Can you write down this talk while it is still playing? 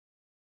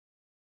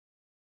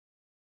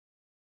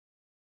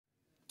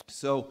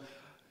So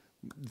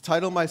the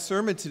title of my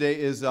sermon today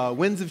is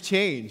Winds of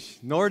Change.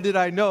 Nor did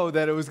I know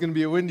that it was going to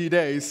be a windy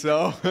day,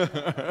 so.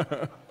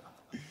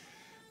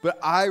 But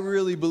I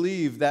really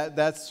believe that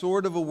that's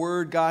sort of a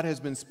word God has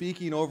been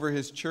speaking over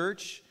His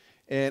church,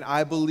 and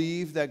I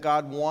believe that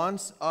God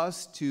wants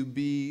us to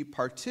be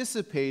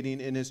participating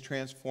in His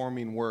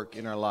transforming work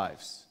in our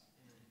lives.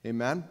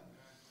 Amen?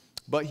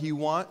 But He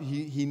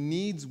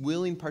needs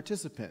willing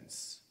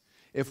participants.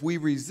 If we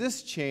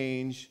resist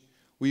change,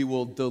 we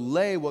will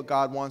delay what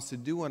God wants to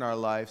do in our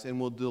lives, and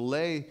will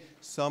delay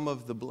some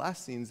of the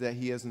blessings that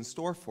He has in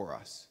store for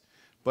us.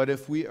 But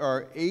if we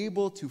are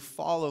able to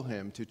follow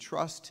Him, to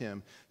trust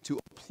Him, to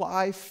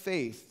apply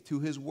faith to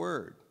His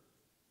word,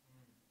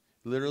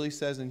 it literally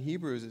says in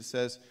Hebrews, it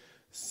says,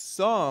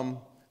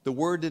 the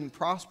word didn't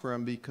prosper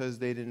them because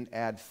they didn't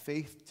add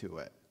faith to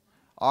it.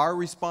 Our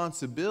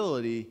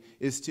responsibility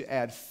is to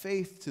add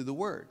faith to the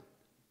word.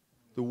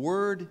 The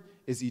word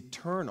is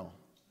eternal,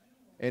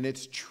 and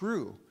it's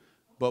true.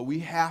 But we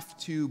have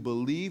to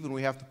believe and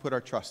we have to put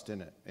our trust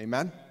in it.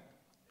 Amen?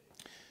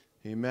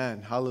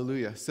 Amen.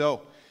 Hallelujah.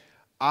 So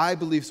I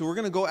believe, we're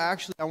going to go I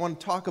want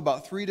to talk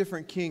about 3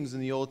 different kings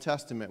in the Old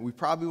Testament. We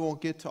probably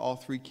won't get to all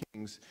 3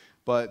 kings,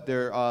 but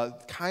they're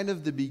kind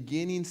of the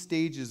beginning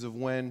stages of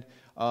when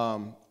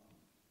there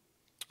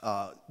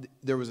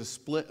was a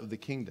split of the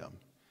kingdom.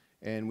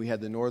 And we had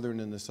the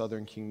northern and the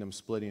southern kingdom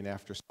splitting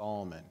after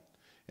Solomon.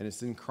 And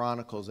it's in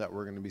Chronicles that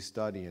we're going to be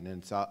studying.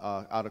 And it's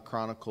out of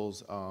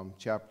Chronicles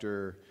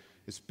chapter,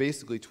 it's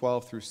basically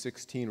 12 through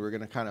 16. We're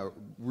going to kind of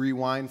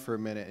rewind for a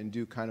minute and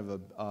do kind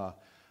of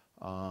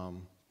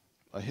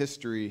a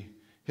history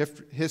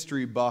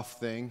buff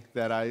thing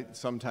that I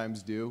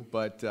sometimes do.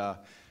 But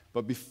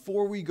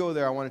before we go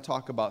there, I want to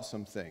talk about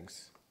some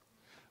things.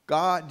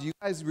 Do you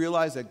guys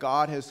realize that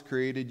God has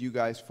created you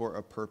guys for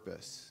a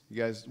purpose? You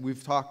guys,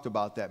 we've talked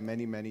about that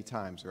many, many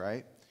times,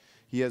 right?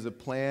 He has a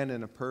plan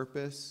and a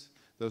purpose.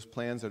 Those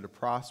plans are to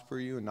prosper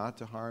you and not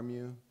to harm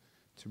you,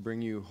 to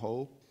bring you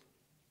hope.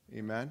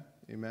 Amen?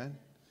 Amen?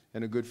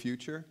 And a good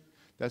future.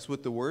 That's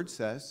what the Word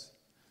says.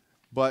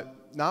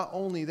 But not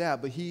only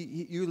that, but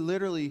you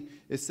literally,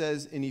 it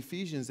says in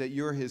Ephesians that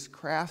you're His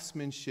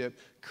craftsmanship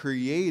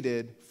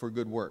created for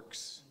good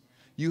works.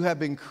 You have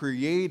been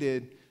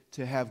created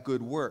to have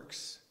good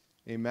works.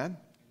 Amen?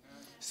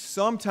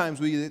 Sometimes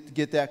we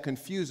get that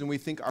confused and we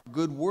think our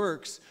good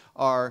works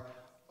are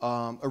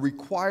a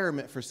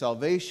requirement for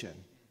salvation.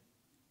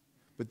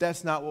 But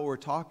that's not what we're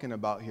talking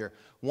about here.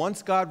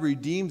 Once God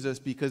redeems us,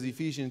 because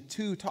Ephesians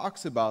 2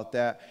 talks about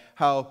that,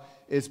 how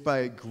it's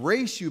by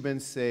grace you've been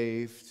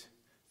saved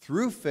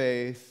through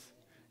faith,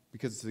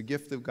 because it's a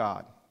gift of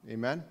God.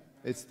 Amen?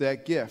 It's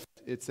that gift.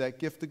 It's that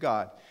gift of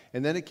God.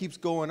 And then it keeps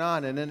going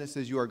on, and then it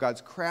says you are God's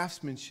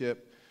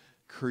craftsmanship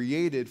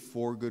created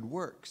for good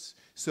works.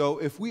 So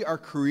if we are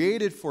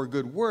created for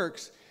good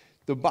works,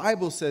 the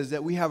Bible says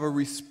that we have a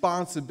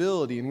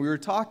responsibility, and we were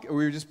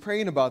just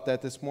praying about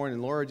that this morning.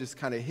 Laura just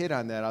kind of hit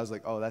on that. I was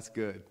like, oh, that's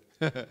good.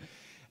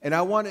 And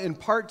I want to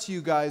impart to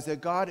you guys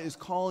that God is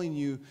calling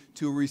you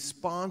to a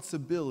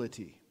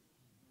responsibility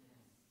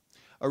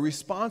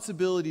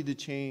to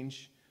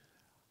change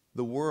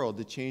the world,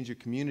 to change your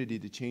community,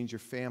 to change your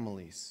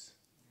families,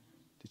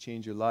 to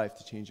change your life,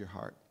 to change your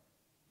heart.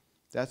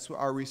 That's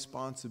our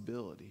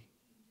responsibility.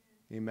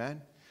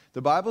 Amen?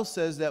 The Bible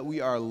says that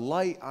we are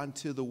light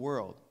unto the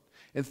world.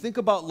 And think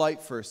about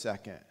light for a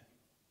second.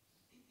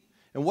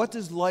 And what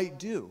does light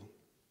do?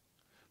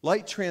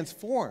 Light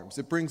transforms.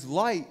 It brings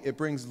light. It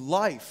brings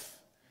life.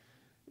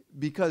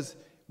 Because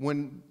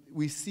when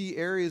we see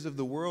areas of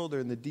the world or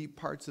in the deep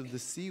parts of the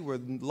sea where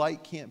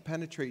light can't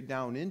penetrate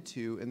down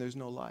into, and there's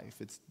no life.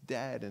 It's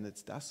dead and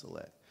it's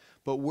desolate.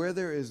 But where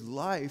there is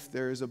life,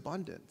 there is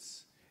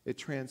abundance. It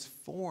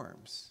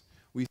transforms.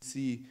 We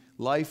see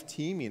life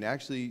teeming.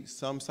 Actually,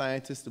 some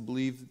scientists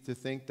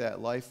think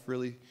that life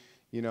really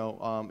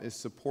is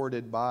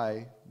supported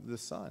by the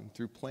sun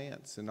through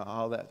plants and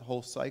how that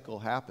whole cycle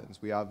happens.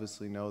 We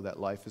obviously know that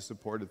life is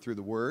supported through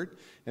the Word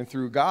and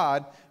through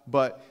God,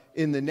 but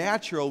in the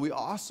natural, we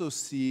also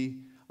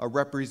see a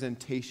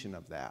representation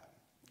of that.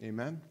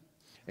 Amen?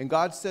 And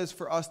God says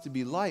for us to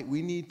be light,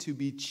 we need to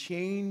be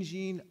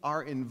changing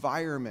our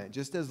environment.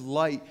 Just as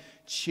light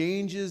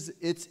changes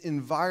its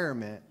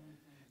environment,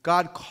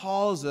 God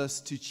calls us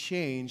to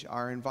change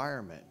our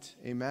environment.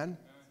 Amen?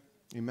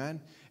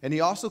 Amen? And He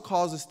also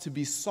calls us to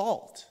be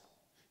salt.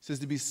 He says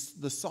to be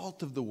the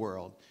salt of the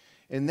world.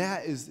 And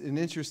that is an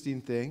interesting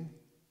thing,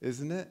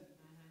 isn't it?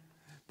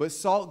 But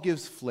salt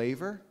gives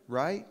flavor,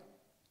 right?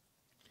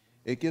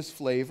 It gives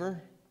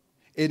flavor.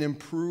 It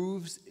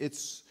improves.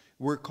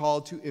 We're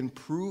called to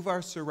improve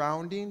our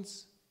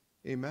surroundings.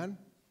 Amen?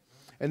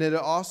 And it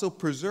also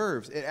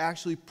preserves. It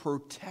actually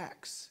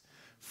protects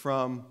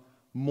from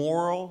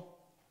moral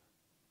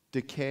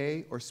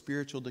decay or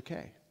spiritual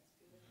decay.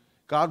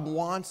 God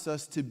wants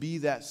us to be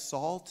that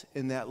salt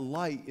and that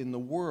light in the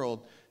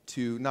world,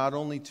 to not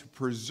only to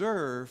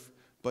preserve,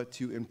 but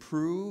to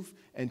improve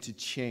and to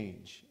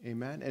change.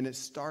 Amen? And it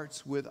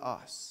starts with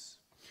us.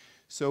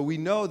 So we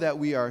know that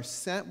we are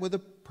sent with a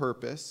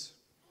purpose,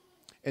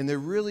 And there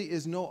really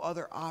is no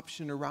other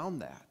option around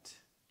that.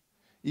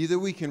 Either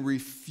we can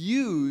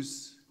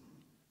refuse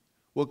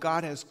what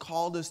God has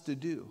called us to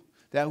do,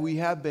 that we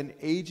have been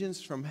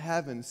agents from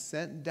heaven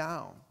sent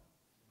down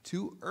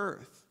to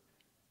earth,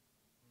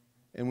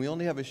 and we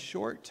only have a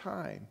short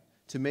time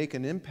to make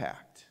an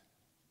impact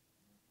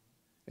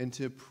and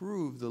to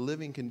prove the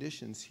living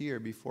conditions here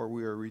before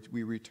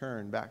we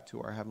return back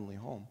to our heavenly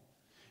home.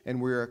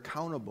 And we're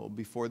accountable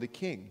before the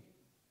King.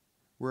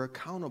 We're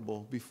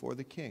accountable before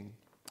the King.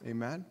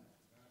 Amen?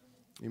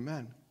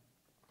 Amen.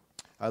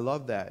 I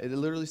love that. It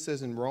literally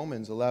says in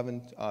Romans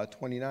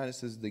 11:29, it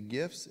says, the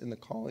gifts and the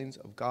callings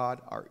of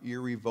God are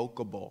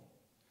irrevocable.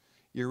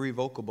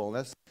 Irrevocable.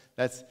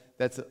 That's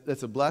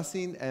a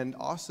blessing and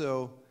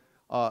also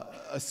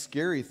a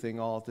scary thing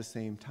all at the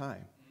same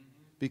time.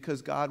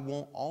 Because God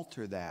won't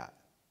alter that.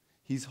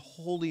 He's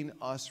holding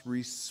us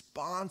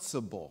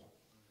responsible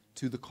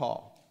to the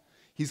call.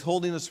 He's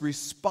holding us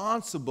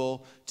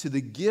responsible to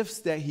the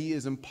gifts that He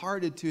has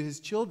imparted to His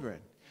children.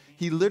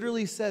 He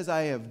literally says,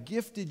 I have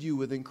gifted you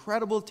with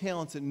incredible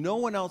talents that no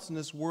one else in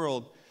this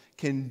world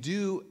can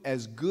do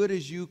as good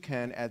as you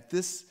can at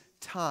this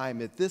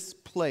time, at this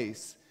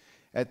place,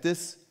 at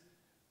this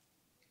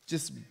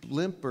just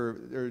blimp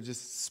or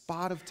just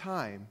spot of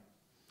time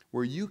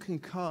where you can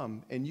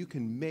come and you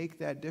can make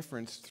that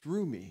difference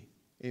through me.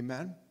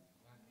 Amen?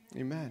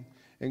 Amen.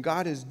 And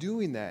God is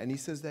doing that, and He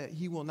says that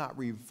He will not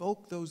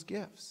revoke those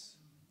gifts.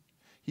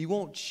 He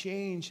won't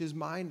change His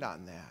mind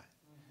on that.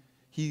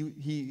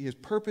 He has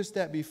purposed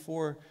that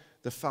before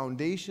the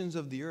foundations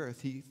of the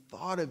earth. He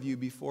thought of you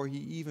before He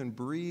even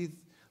breathed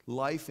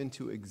life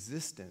into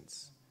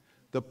existence.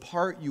 The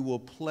part you will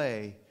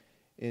play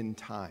in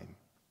time.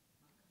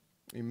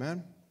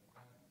 Amen?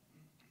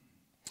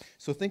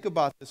 So think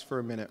about this for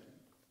a minute.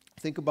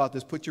 Think about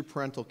this. Put your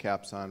parental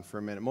caps on for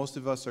a minute. Most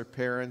of us are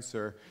parents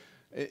or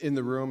in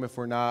the room. If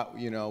we're not,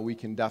 we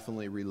can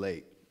definitely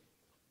relate.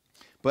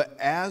 But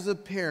as a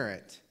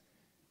parent,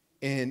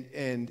 and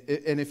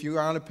if you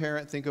aren't a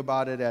parent, think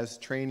about it as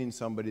training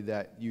somebody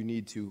that you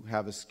need to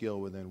have a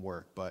skill within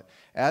work. But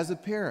as a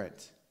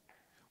parent,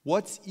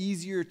 what's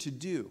easier to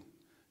do?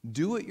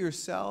 Do it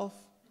yourself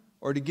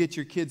or to get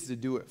your kids to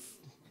do it?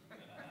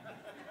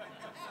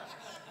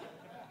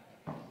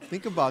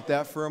 Think about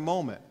that for a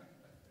moment.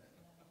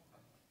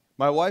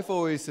 My wife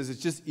always says, it's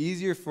just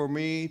easier for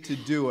me to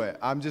do it.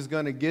 I'm just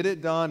going to get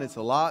it done. It's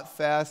a lot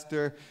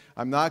faster.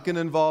 I'm not going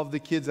to involve the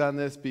kids on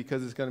this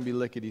because it's going to be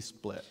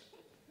lickety-split.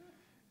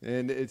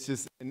 And it's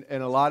just, and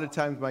a lot of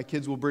times my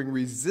kids will bring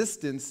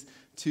resistance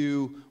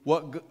to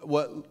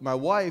what my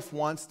wife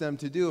wants them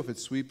to do. If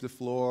it's sweep the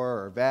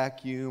floor or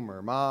vacuum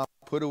or mom,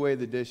 put away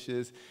the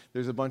dishes.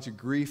 There's a bunch of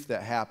grief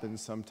that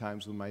happens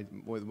sometimes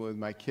with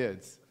my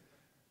kids.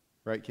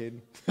 Right, Caden?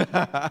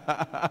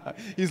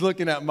 He's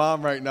looking at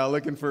mom right now,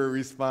 looking for a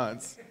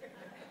response.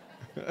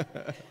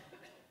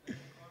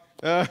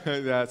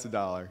 That's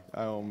 $1.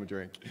 I owe him a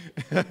drink.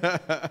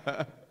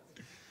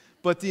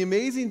 But the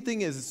amazing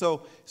thing is,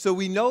 so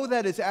we know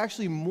that it's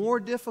actually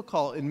more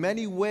difficult in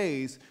many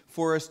ways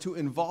for us to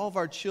involve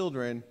our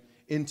children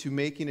into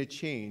making a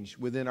change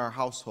within our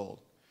household.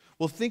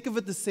 Well, think of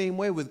it the same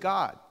way with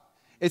God.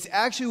 It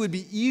actually would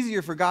be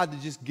easier for God to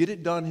just get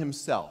it done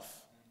Himself.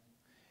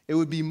 It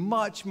would be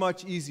much,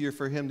 much easier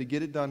for Him to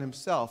get it done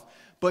Himself.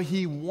 But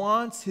He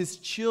wants His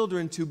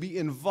children to be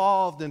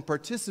involved and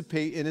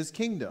participate in His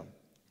kingdom.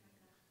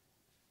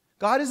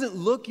 God isn't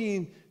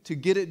looking to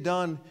get it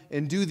done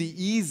and do the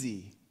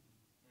easy.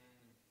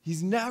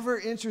 He's never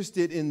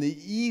interested in the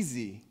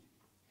easy.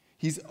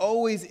 He's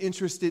always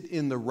interested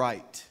in the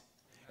right.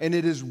 And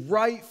it is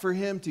right for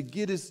Him to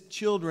get His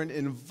children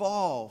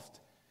involved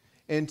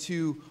and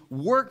to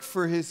work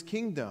for His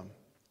kingdom.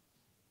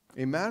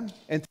 Amen?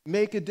 And to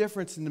make a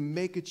difference and to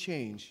make a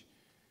change.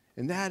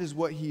 And that is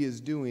what He is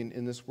doing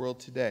in this world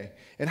today.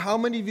 And how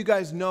many of you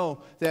guys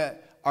know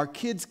that our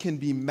kids can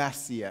be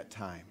messy at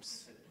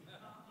times?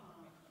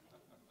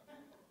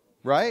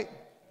 Right?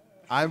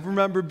 I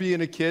remember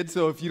being a kid,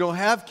 so if you don't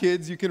have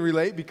kids, you can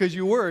relate because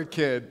you were a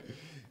kid.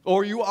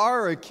 Or you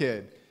are a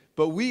kid.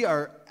 But we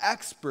are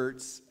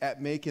experts at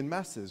making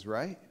messes,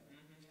 right?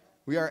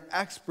 We are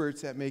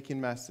experts at making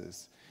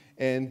messes.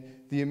 And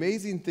the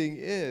amazing thing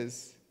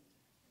is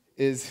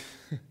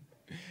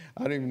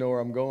I don't even know where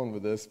I'm going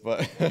with this,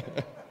 but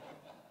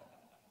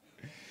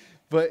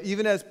but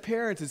even as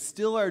parents, it's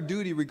still our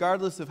duty,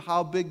 regardless of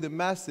how big the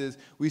mess is,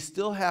 we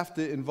still have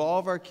to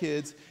involve our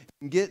kids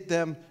and get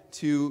them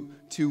to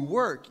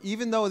work.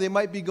 Even though they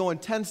might be going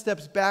 10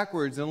 steps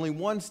backwards and only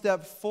one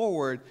step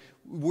forward,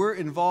 we're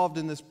involved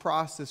in this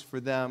process for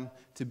them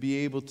to be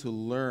able to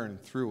learn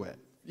through it,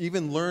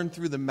 even learn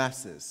through the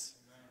messes,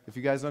 if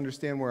you guys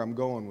understand where I'm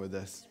going with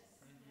this.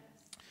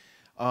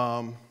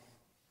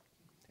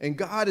 And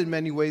God, in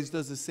many ways,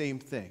 does the same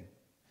thing.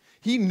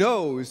 He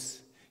knows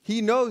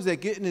that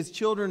getting His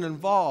children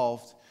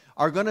involved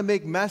are going to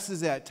make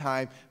messes at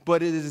times,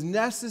 but it is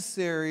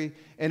necessary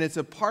and it's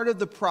a part of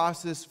the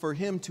process for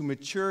Him to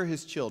mature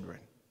His children.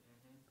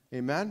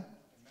 Amen?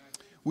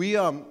 We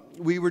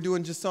were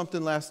doing just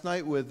something last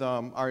night with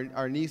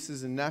our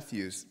nieces and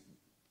nephews.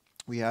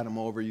 We had them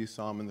over. You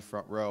saw them in the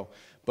front row.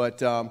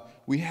 But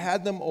we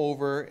had them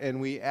over,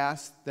 and we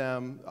asked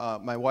them,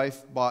 my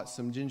wife bought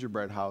some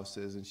gingerbread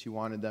houses, and she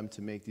wanted them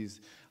to make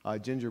these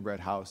gingerbread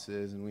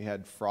houses, and we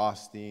had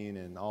frosting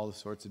and all the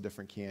sorts of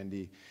different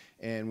candy,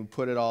 and we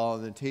put it all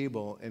on the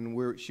table,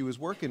 and she was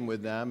working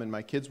with them, and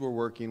my kids were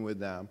working with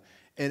them,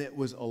 and it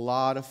was a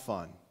lot of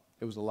fun.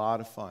 It was a lot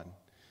of fun.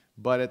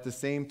 But at the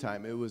same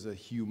time, it was a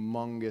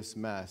humongous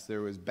mess.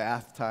 There was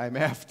bath time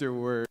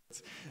afterwards.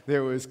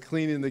 There was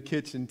cleaning the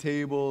kitchen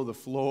table, the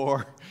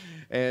floor,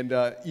 and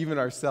even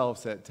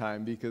ourselves at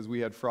times because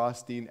we had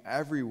frosting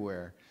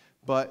everywhere.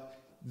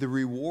 But the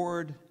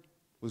reward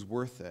was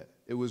worth it.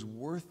 It was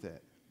worth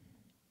it.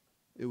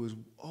 It was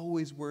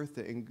always worth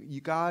it.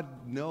 And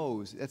God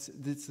knows.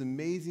 This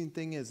amazing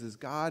thing is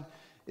God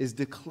is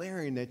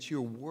declaring that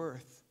you're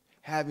worth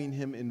having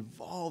Him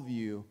involve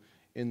you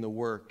in the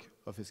work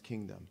of His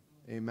kingdom.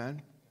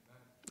 Amen?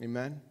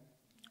 Amen?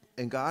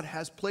 And God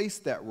has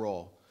placed that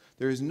role.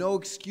 There is no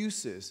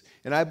excuses.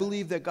 And I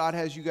believe that God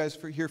has you guys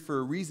here for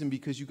a reason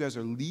because you guys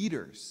are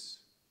leaders.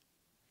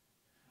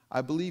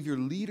 I believe you're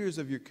leaders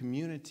of your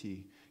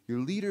community.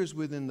 You're leaders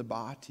within the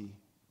body.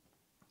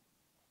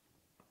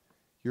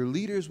 You're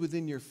leaders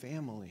within your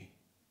family.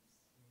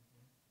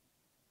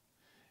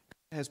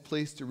 God has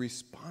placed a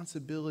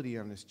responsibility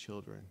on His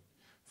children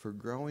for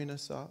growing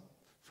us up,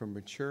 for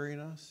maturing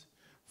us,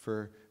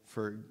 for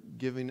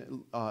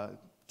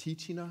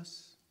teaching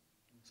us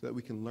so that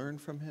we can learn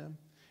from Him,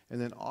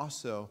 and then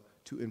also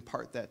to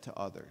impart that to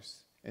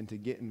others and to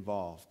get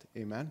involved.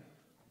 Amen?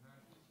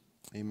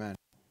 Amen.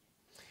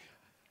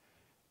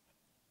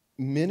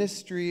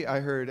 Ministry, I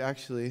heard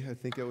actually, I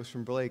think it was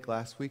from Blake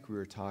last week we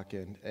were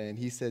talking, and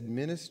he said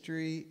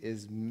ministry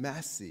is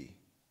messy.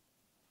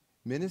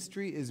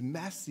 Ministry is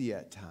messy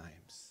at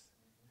times.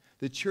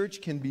 The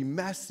church can be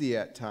messy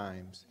at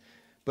times.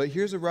 But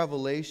here's a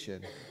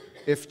revelation.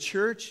 If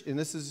church, and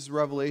this is a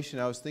revelation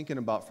I was thinking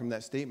about from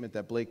that statement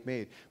that Blake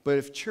made, but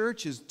if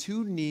church is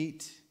too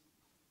neat,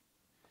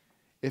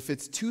 if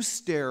it's too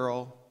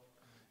sterile,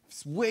 if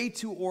it's way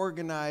too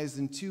organized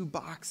and too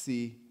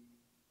boxy,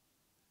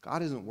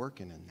 God isn't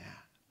working in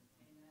that.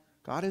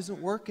 God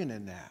isn't working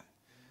in that.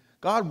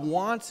 God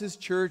wants His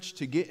church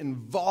to get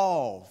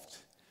involved,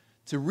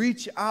 to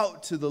reach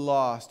out to the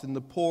lost and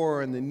the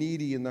poor and the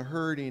needy and the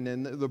hurting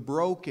and the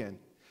broken.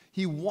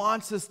 He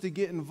wants us to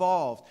get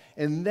involved,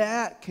 and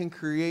that can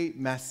create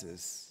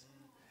messes.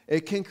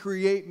 It can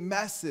create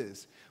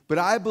messes. But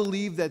I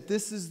believe that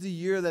this is the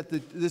year that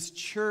this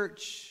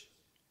church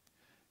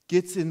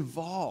gets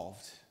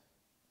involved.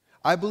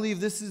 I believe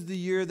this is the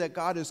year that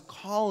God is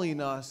calling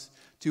us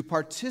to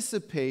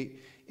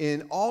participate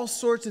in all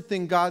sorts of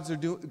things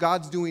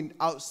God's doing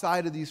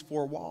outside of these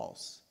four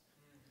walls.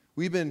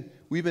 We've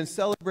been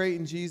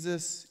celebrating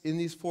Jesus in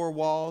these four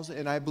walls,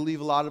 and I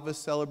believe a lot of us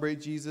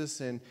celebrate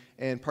Jesus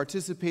and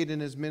participate in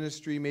His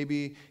ministry,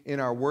 maybe in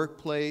our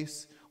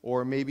workplace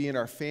or maybe in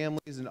our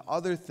families and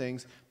other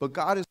things. But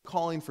God is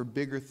calling for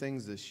bigger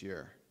things this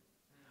year.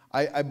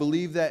 I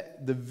believe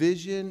that the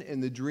vision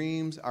and the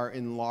dreams are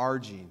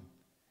enlarging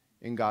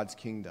in God's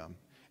kingdom.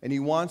 And He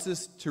wants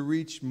us to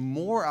reach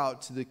more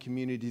out to the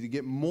community, to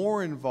get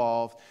more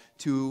involved,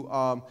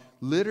 to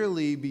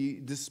literally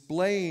be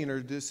displaying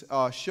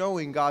or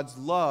showing God's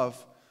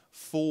love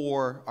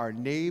for our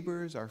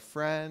neighbors, our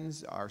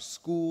friends, our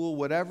school,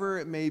 whatever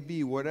it may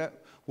be,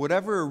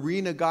 whatever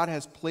arena God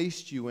has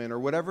placed you in or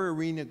whatever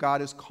arena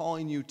God is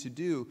calling you to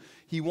do.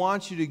 He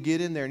wants you to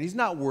get in there, and He's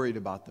not worried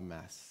about the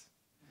mess.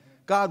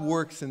 God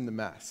works in the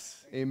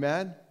mess.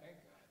 Amen?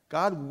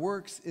 God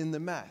works in the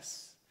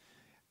mess.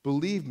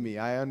 Believe me,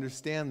 I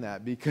understand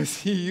that because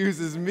He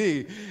uses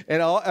me.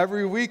 And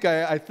every week,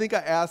 I think I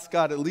ask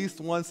God at least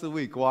once a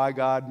week, why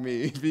God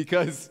me?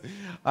 Because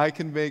I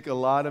can make a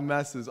lot of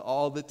messes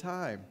all the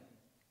time.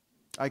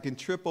 I can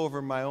trip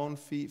over my own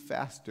feet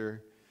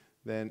faster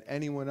than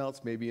anyone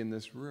else maybe in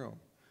this room.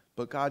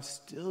 But God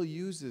still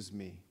uses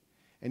me.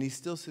 And He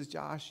still says,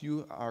 Josh,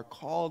 you are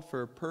called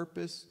for a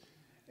purpose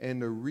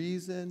and a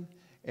reason,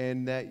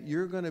 and that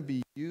you're going to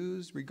be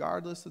used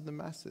regardless of the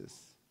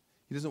messes.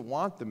 He doesn't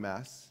want the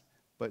mess,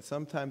 but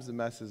sometimes the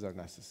messes are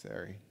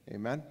necessary.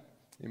 Amen?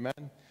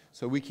 Amen?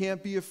 So we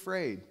can't be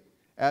afraid.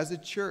 As a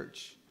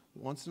church,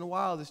 once in a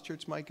while, this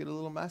church might get a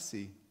little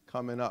messy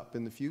coming up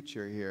in the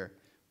future here.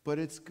 But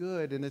it's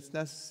good and it's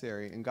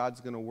necessary, and God's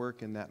going to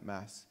work in that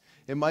mess.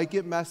 It might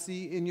get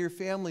messy in your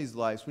family's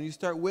lives. When you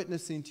start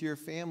witnessing to your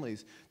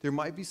families, there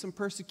might be some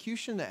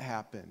persecution that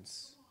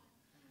happens.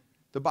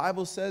 The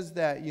Bible says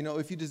that,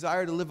 if you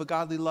desire to live a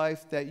godly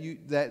life,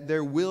 that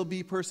there will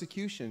be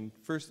persecution.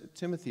 1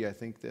 Timothy, I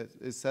think that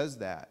it says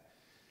that.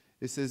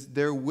 It says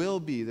there will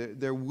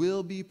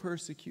be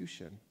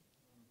persecution.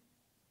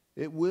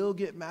 It will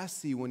get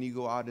messy when you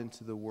go out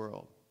into the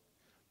world.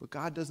 But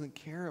God doesn't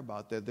care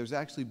about that. There's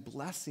actually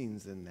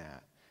blessings in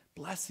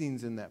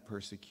that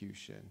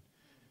persecution.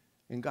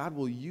 And God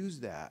will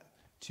use that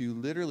to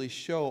literally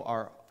show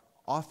our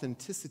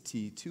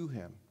authenticity to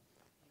Him.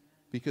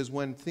 Because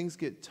when things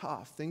get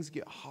tough, things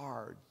get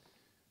hard,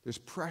 there's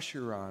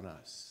pressure on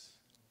us.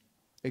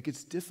 It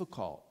gets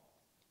difficult.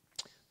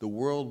 The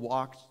world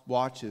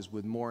watches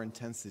with more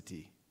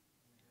intensity.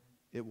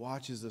 It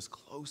watches us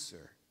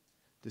closer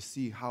to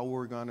see how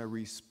we're going to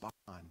respond.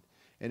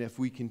 And if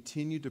we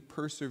continue to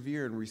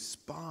persevere and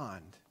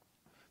respond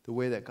the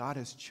way that God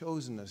has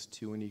chosen us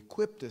to and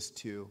equipped us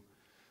to,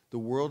 the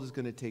world is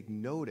going to take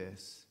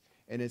notice,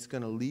 and it's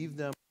going to leave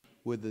them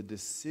with a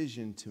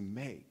decision to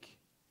make.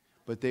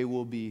 But they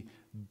will be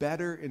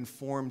better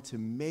informed to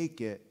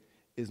make it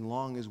as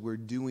long as we're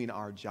doing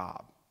our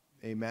job.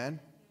 Amen?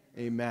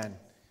 Amen.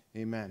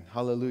 Amen.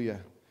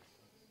 Hallelujah.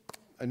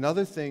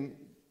 Another thing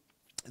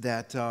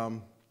that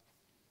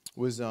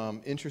was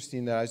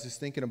interesting that I was just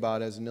thinking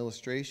about as an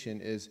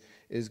illustration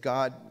is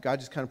God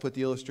just kind of put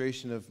the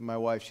illustration of my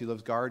wife. She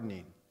loves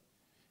gardening.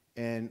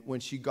 And when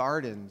she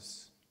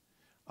gardens,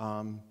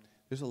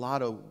 there's a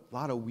lot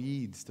of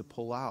weeds to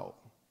pull out.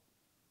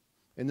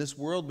 In this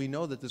world, we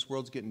know that this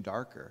world's getting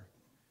darker.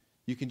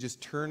 You can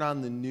just turn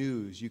on the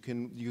news. You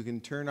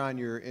can turn on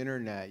your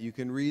internet. You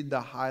can read the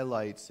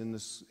highlights in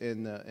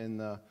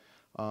the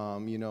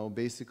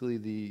basically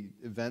the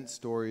event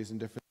stories and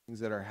different things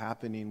that are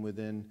happening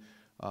within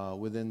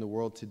the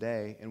world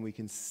today, and we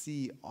can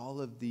see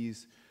all of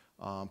these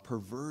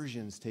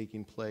perversions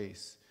taking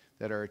place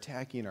that are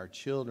attacking our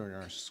children,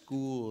 our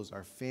schools,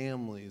 our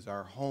families,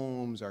 our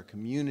homes, our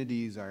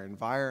communities, our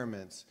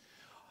environments.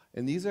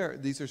 And these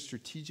are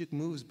strategic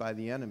moves by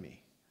the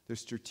enemy. They're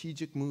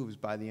strategic moves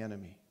by the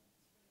enemy.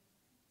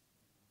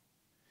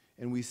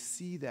 And we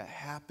see that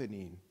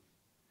happening.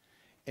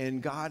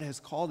 And God has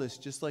called us,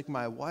 just like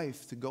my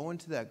wife, to go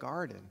into that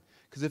garden.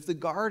 Because if the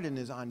garden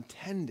is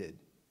untended,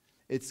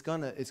 it's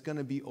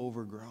gonna be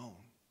overgrown.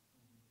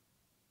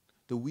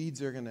 The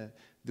weeds are gonna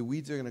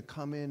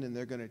come in and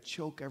they're gonna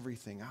choke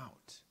everything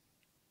out.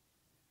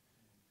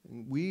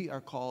 And we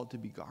are called to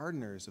be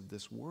gardeners of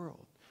this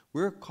world.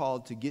 We're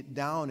called to get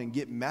down and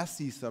get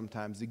messy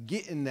sometimes, to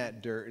get in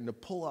that dirt and to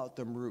pull out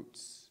them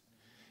roots.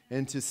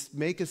 And to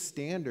make a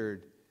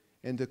standard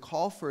and to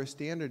call for a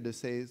standard to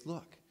say,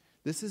 look,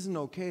 this isn't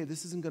okay.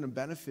 This isn't going to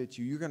benefit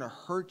you. You're going to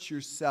hurt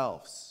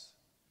yourselves.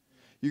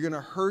 You're going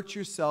to hurt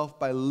yourself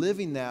by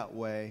living that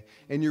way,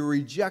 and you're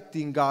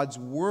rejecting God's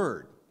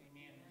word.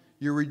 Amen.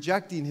 You're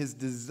rejecting his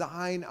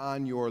design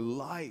on your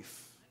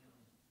life.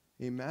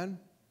 Amen?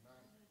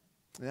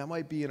 And that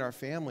might be in our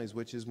families,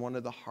 which is one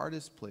of the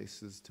hardest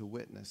places to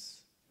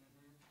witness.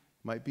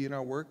 Might be in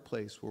our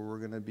workplace where we're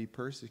going to be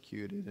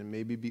persecuted and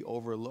maybe be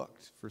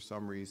overlooked for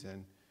some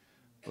reason.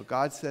 But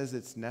God says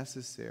it's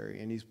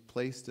necessary, and he's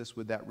placed us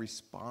with that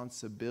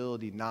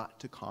responsibility not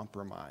to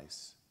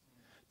compromise,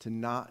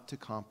 and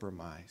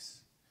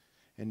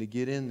to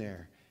get in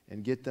there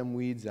and get them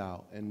weeds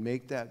out and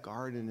make that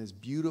garden as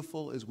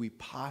beautiful as we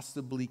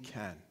possibly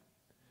can.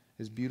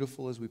 As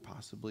beautiful as we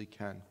possibly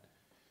can.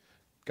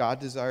 God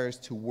desires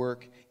to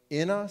work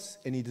in us,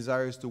 and he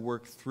desires to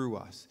work through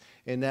us.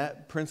 And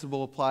that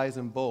principle applies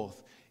in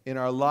both. In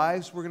our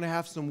lives, we're going to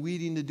have some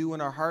weeding to do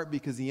in our heart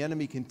because the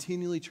enemy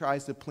continually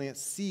tries to plant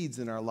seeds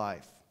in our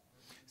life.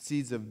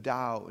 Seeds of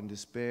doubt and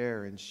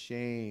despair and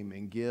shame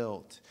and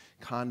guilt,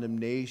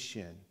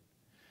 condemnation,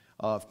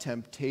 of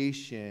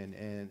temptation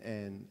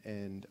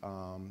and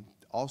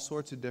all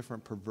sorts of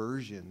different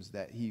perversions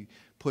that he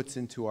puts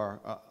into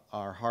our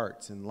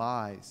hearts and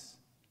lies.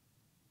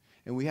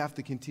 And we have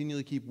to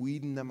continually keep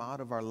weeding them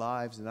out of our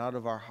lives and out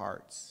of our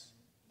hearts.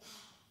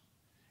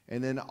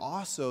 And then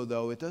also,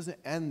 though, it doesn't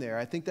end there.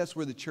 I think that's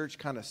where the church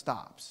kind of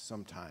stops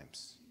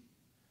sometimes.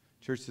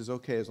 Church says,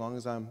 okay, as long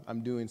as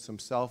I'm doing some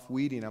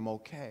self-weeding, I'm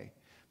okay.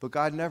 But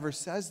God never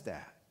says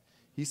that.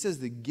 He says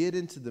to get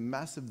into the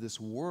mess of this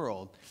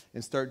world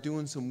and start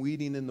doing some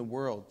weeding in the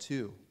world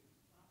too.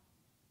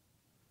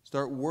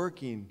 Start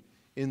working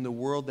in the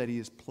world that he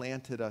has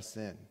planted us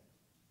in.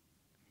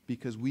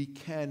 Because we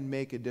can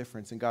make a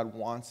difference, and God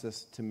wants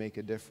us to make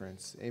a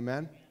difference.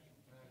 Amen?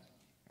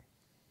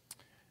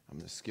 I'm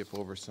going to skip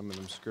over some of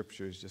them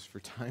scriptures just for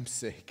time's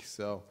sake.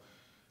 So,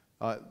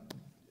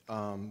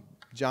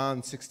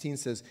 John 16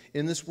 says,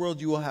 in this world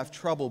you will have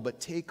trouble,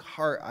 but take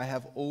heart, I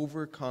have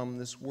overcome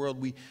this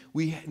world.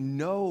 We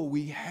know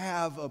we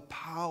have a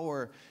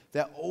power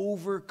that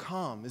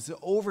overcomes. It's an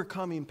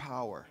overcoming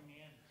power. Amen.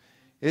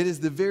 It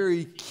is the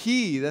very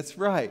key. That's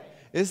right.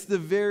 It's the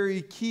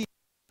very key.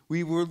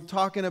 We were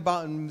talking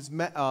about in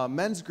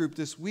men's group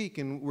this week,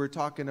 and we're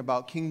talking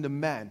about kingdom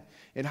men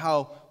and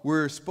how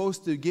we're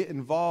supposed to get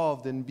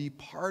involved and be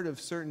part of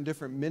certain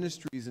different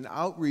ministries and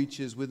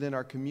outreaches within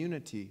our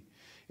community.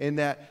 And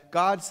that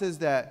God says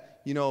that,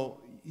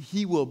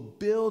 he will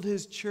build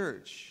his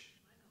church.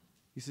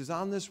 He says,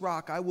 on this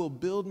rock I will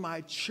build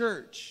my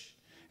church,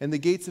 and the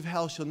gates of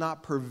hell shall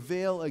not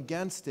prevail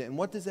against it. And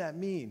what does that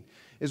mean?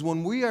 Is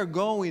when we are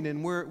going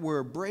and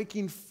we're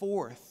breaking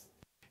forth,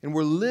 and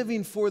we're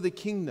living for the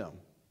kingdom.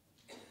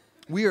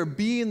 We are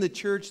being the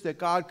church that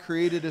God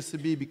created us to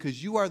be,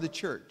 because you are the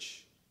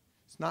church.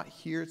 It's not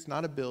here. It's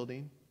not a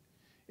building.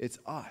 It's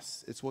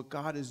us. It's what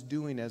God is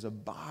doing as a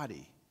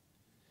body.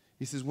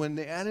 He says, when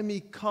the enemy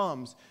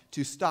comes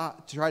to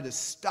try to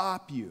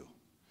stop you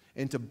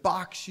and to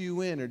box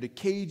you in or to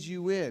cage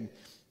you in,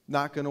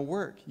 not going to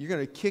work. You're going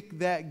to kick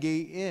that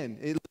gate in.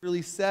 It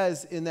literally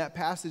says in that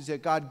passage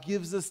that God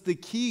gives us the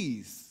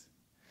keys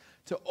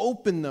to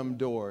open them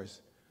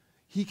doors.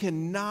 He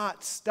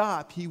cannot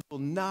stop. He will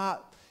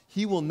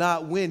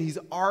not win. He's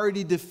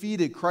already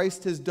defeated.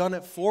 Christ has done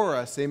it for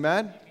us.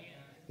 Amen?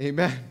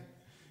 Amen.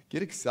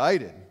 Get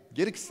excited.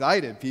 Get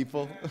excited,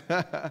 people.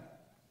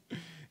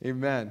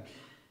 Amen.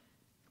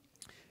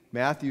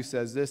 Matthew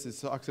says this. It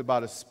talks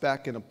about a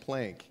speck and a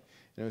plank.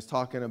 And it was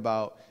talking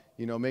about,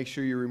 make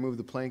sure you remove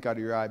the plank out of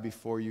your eye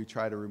before you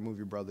try to remove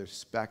your brother's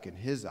speck in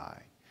his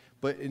eye.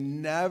 But it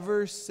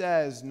never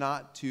says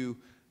not to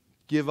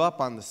give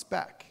up on the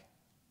speck.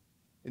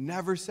 It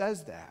never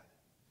says that.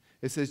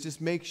 It says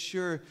just make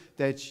sure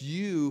that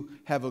you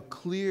have a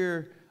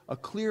clear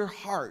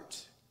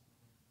heart,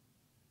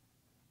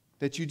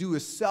 that you do a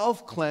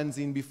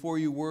self-cleansing before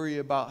you worry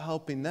about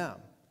helping them.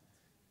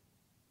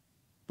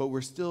 But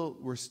we're still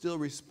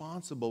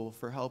responsible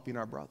for helping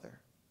our brother.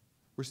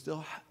 We're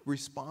still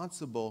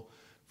responsible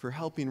for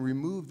helping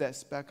remove that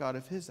speck out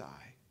of his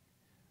eye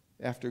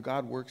after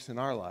God works in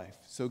our life.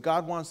 So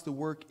God wants to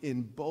work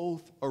in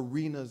both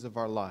arenas of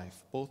our life,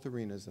 both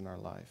arenas in our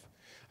life.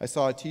 I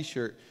saw a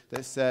T-shirt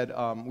that said,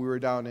 we were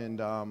down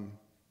in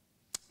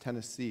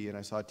Tennessee, and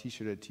I saw a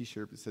T-shirt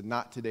that said,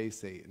 "Not today,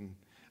 Satan."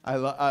 I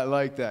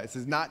like that. It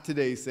says, "Not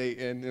today,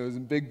 Satan." It was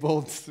in big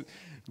bold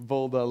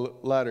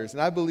letters,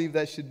 and I believe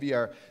that should be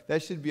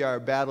our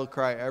battle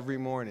cry every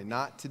morning.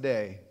 Not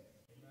today,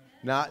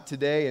 not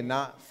today, and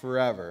not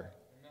forever.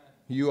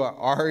 You are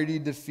already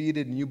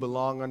defeated, and you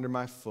belong under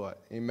my foot.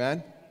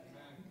 Amen.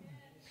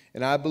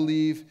 And I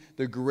believe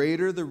the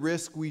greater the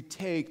risk we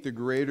take, the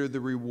greater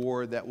the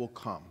reward that will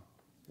come.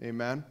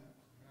 Amen?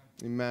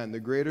 Amen. The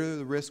greater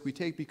the risk we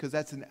take, because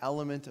that's an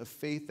element of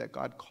faith that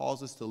God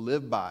calls us to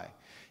live by.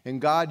 And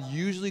God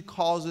usually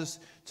calls us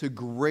to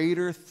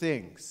greater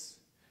things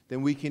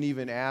than we can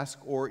even ask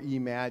or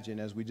imagine,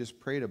 as we just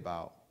prayed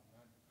about.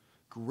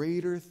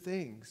 Greater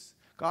things.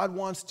 God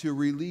wants to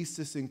release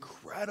this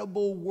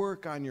incredible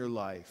work on your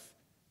life.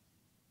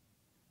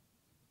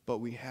 But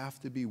we have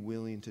to be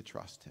willing to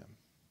trust Him.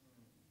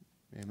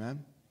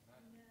 Amen?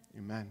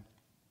 Amen.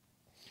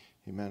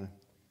 Amen.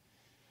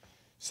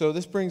 So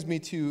this brings me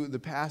to the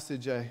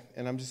passage,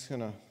 and I'm just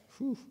going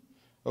to,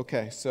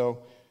 okay,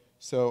 so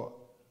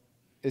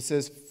it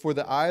says, "For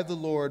the eye of the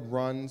Lord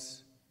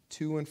runs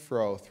to and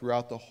fro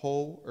throughout the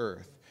whole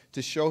earth,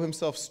 to show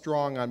Himself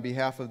strong on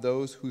behalf of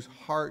those whose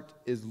heart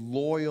is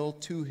loyal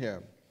to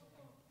Him."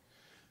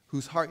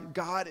 Whose heart,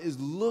 God is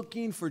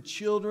looking for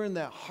children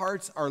that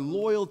hearts are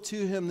loyal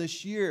to Him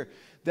this year.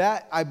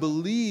 That, I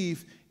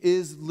believe,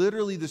 is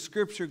literally the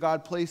scripture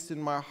God placed in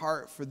my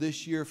heart for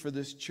this year, for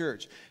this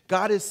church.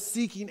 God is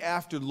seeking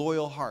after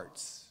loyal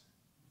hearts.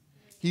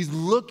 He's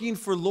looking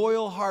for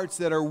loyal hearts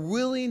that are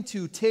willing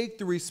to take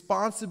the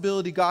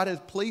responsibility God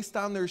has placed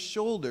on their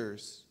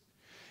shoulders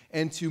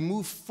and to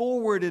move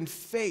forward in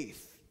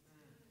faith.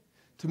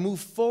 To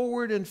move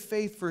forward in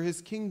faith for His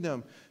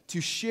kingdom.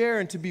 To share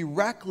and to be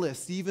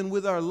reckless even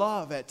with our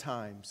love at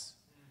times.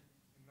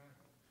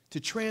 To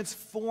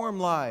transform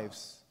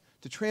lives.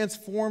 To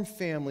transform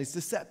families,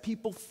 to set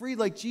people free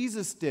like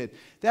Jesus did.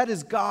 That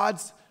is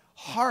God's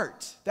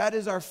heart. That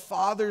is our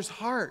Father's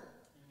heart.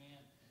 Amen.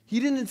 He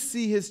didn't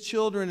see His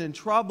children in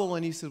trouble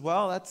and He said,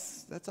 well,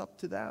 that's up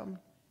to them.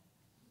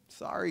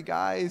 Sorry,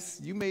 guys,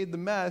 you made the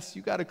mess.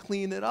 You got to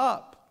clean it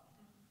up.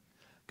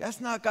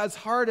 That's not God's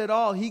heart at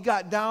all. He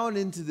got down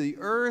into the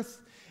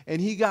earth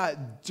and He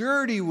got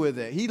dirty with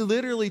it. He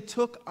literally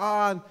took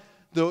on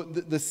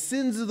the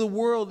sins of the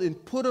world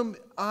and put them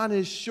on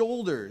His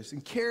shoulders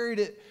and carried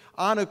it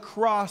on a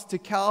cross to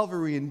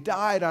Calvary and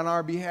died on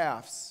our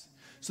behalfs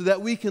so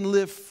that we can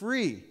live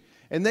free.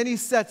 And then He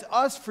sets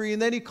us free,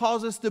 and then He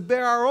calls us to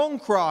bear our own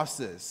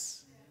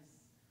crosses.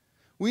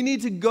 We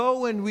need to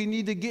go and we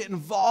need to get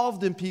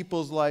involved in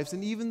people's lives.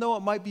 And even though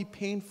it might be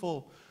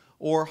painful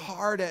or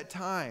hard at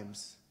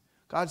times,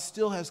 God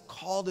still has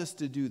called us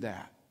to do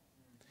that.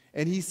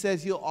 And He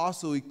says He'll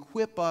also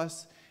equip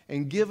us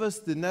and give us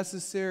the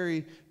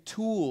necessary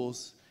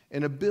tools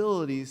and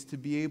abilities to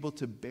be able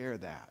to bear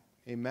that.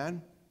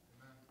 Amen?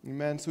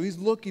 Amen. So He's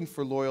looking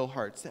for loyal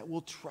hearts that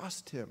will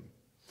trust Him.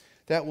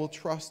 That will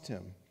trust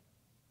Him.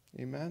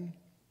 Amen?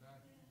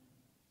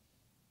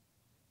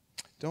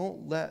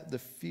 Don't let the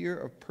fear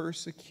of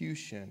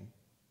persecution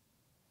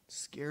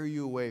scare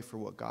you away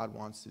from what God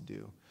wants to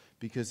do,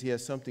 because He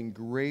has something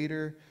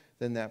greater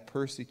than that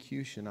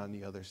persecution on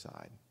the other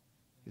side.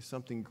 There's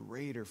something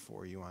greater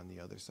for you on the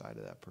other side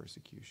of that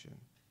persecution.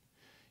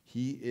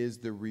 He is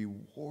the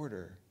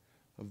rewarder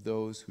of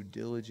those who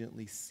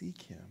diligently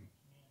seek Him.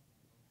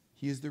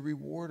 He is the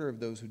rewarder of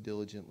those who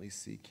diligently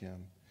seek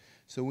Him.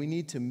 So we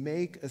need to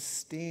make a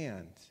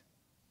stand.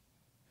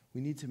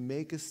 We need to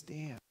make a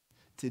stand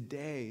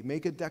today.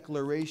 Make a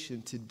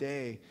declaration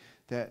today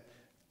that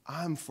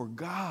I'm for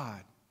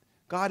God.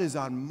 God is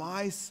on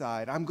my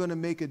side. I'm going to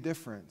make a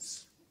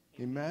difference.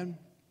 Amen?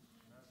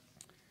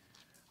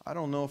 I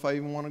don't know if I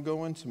even want to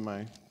go into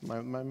my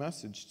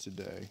message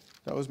today.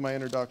 That was my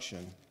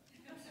introduction.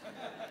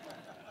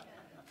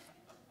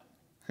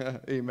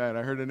 Amen.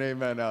 I heard an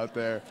amen out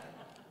there.